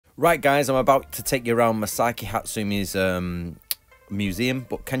Right guys, I'm about to take you around Masaaki Hatsumi's museum,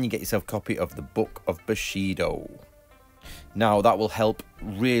 but can you get yourself a copy of the Book of Bushido? Now that will help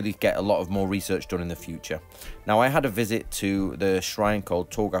really get a lot of more research done in the future. Now I had a visit to the shrine called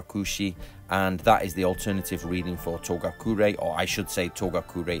Togakushi, and that is the alternative reading for Togakure, or I should say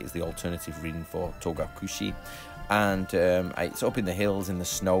Togakure is the alternative reading for Togakushi. And it's up in the hills in the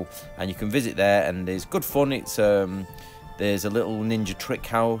snow, and you can visit there and there's good fun. It's there's a little ninja trick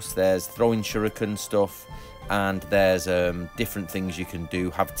house, there's throwing shuriken stuff, and there's different things you can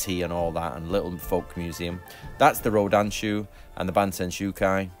do, have tea and all that, and little folk museum. That's the Rodanshu and the Bansen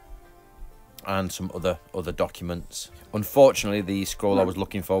Shukai and some other documents. Unfortunately, the scroll I was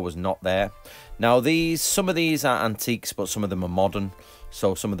looking for was not there. Now some of these are antiques, but some of them are modern.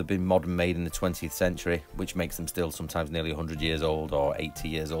 So some of them have been modern made in the 20th century, which makes them still sometimes nearly 100 years old or 80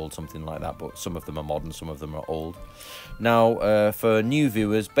 years old, something like that. But some of them are modern, some of them are old. Now, for new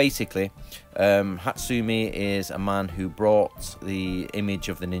viewers, basically, Hatsumi is a man who brought the image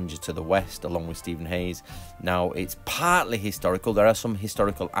of the ninja to the West, along with Stephen Hayes. Now, it's partly historical. There are some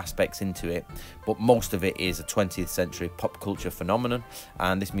historical aspects into it, but most of it is a 20th century pop culture phenomenon.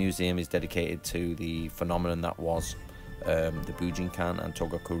 And this museum is dedicated to the phenomenon that was the Bujinkan and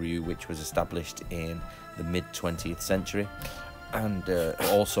Togakuryu, which was established in the mid-20th century. And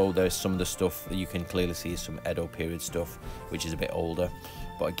also there's some of the stuff that you can clearly see some Edo period stuff, which is a bit older,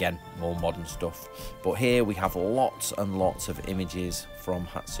 but again, more modern stuff. But here we have lots and lots of images from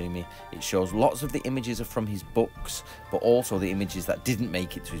Hatsumi. It shows lots of the images are from his books, but also the images that didn't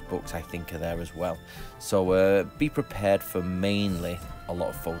make it to his books, I think, are there as well. So be prepared for mainly a lot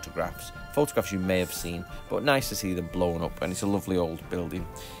of photographs you may have seen, but nice to see them blown up. And it's a lovely old building.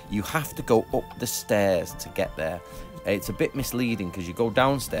 You have to go up the stairs to get there. It's a bit misleading because you go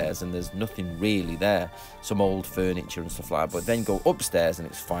downstairs and there's nothing really there, some old furniture and stuff like that, but then go upstairs and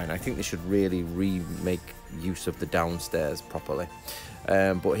it's fine. I think they should really remake use of the downstairs properly.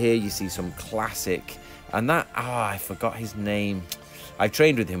 But here you see some classic, and that I forgot his name. I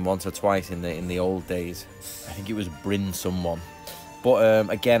trained with him once or twice in the old days. I think it was Bryn someone. But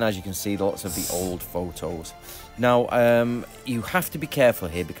again, as you can see, lots of the old photos. Now, you have to be careful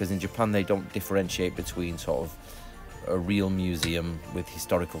here because in Japan they don't differentiate between sort of a real museum with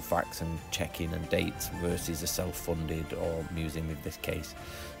historical facts and check-in and dates versus a self-funded or museum in this case.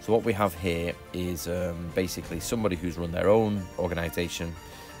 So what we have here is basically somebody who's run their own organisation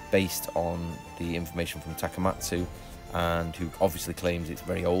based on the information from Takamatsu, and who obviously claims it's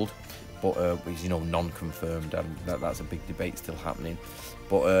very old, but is, you know, non-confirmed, and that's a big debate still happening.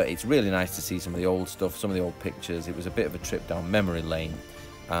 But it's really nice to see some of the old stuff, some of the old pictures. It was a bit of a trip down memory lane,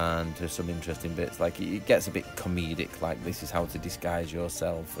 and there's some interesting bits, like it gets a bit comedic, like this is how to disguise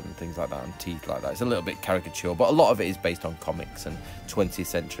yourself and things like that, and teeth like that. It's a little bit caricature, but a lot of it is based on comics and 20th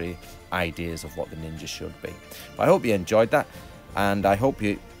century ideas of what the ninja should be. But I hope you enjoyed that, and I hope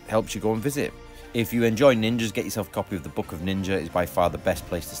it helps you go and visit. If you enjoy ninjas, get yourself a copy of the Book of Ninja. It's by far the best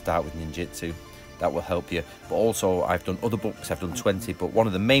place to start with ninjutsu. That will help you. But also, I've done other books, I've done 20, but one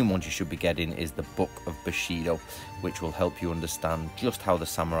of the main ones you should be getting is the Book of Bushido, which will help you understand just how the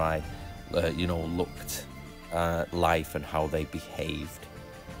samurai, you know, looked at life and how they behaved.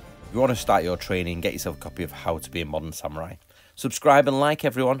 If you want to start your training, get yourself a copy of How to Be a Modern Samurai. Subscribe and like,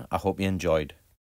 everyone. I hope you enjoyed.